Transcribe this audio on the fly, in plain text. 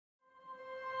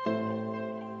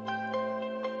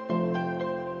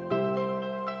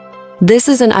This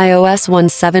is an iOS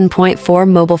 17.4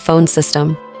 mobile phone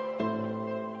system.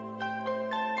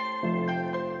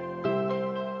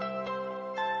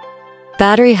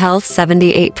 Battery health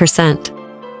 78%.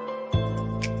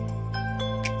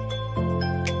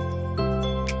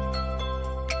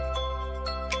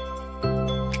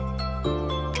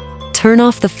 Turn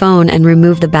off the phone and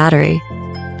remove the battery.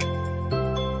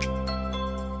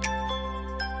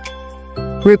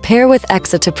 Repair with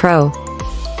XA2 Pro.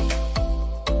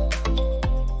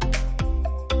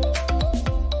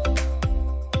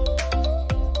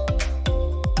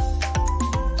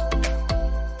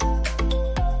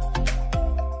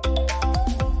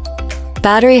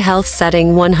 Battery health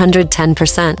setting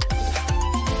 110%.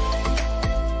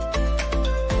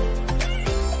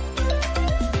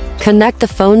 Connect the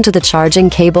phone to the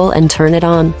charging cable and turn it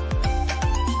on.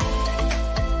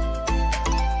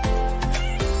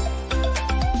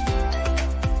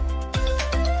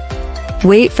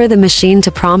 Wait for the machine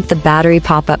to prompt the battery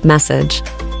pop-up message.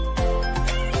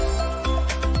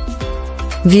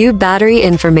 View battery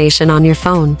information on your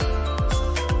phone.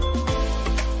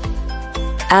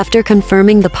 After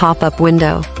confirming the pop-up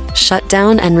window, shut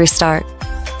down and restart.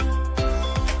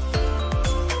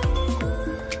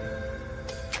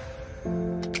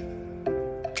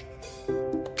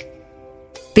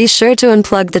 Be sure to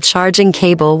unplug the charging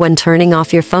cable when turning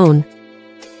off your phone.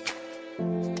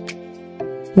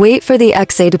 Wait for the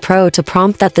XA2 Pro to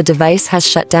prompt that the device has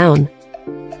shut down.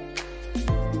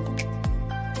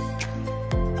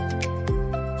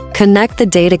 Connect the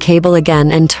data cable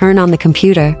again and turn on the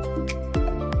computer.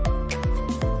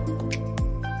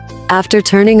 After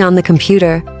turning on the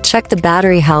computer, check the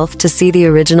battery health to see the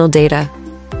original data.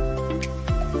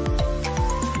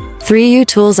 3U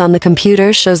Tools on the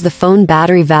computer shows the phone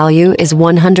battery value is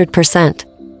 100%.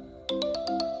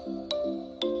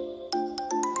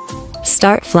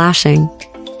 Start flashing.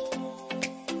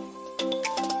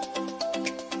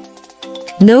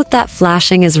 Note that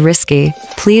flashing is risky.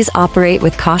 Please operate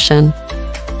with caution.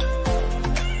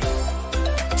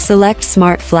 Select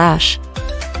Smart Flash.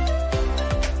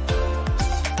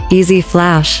 Easy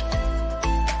Flash.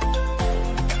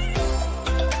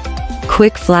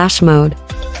 Quick Flash Mode.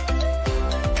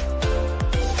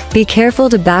 Be careful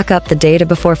to back up the data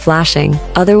before flashing,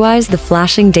 otherwise the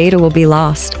flashing data will be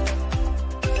lost.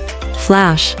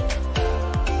 Flash.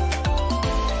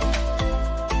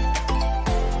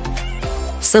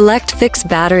 Select Fix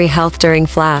Battery Health during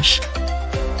flash.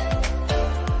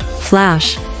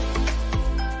 Flash.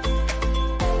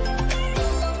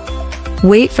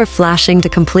 Wait for flashing to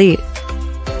complete.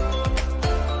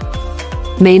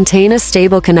 Maintain a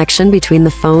stable connection between the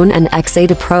phone and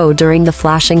XA2 Pro during the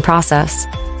flashing process.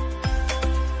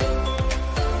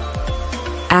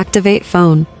 Activate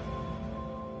phone.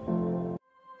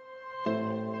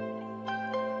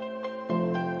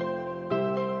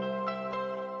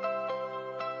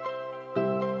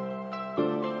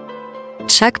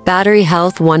 Check battery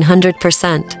health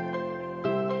 100%.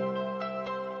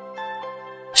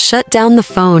 Shut down the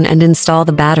phone and install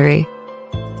the battery.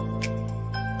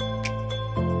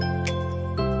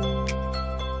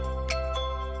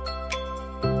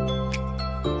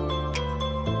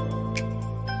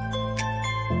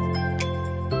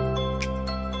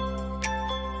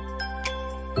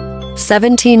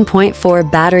 (17.4)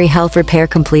 Battery health repair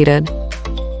completed.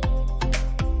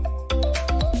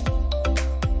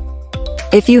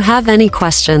 If you have any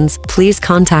questions, please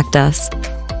contact us.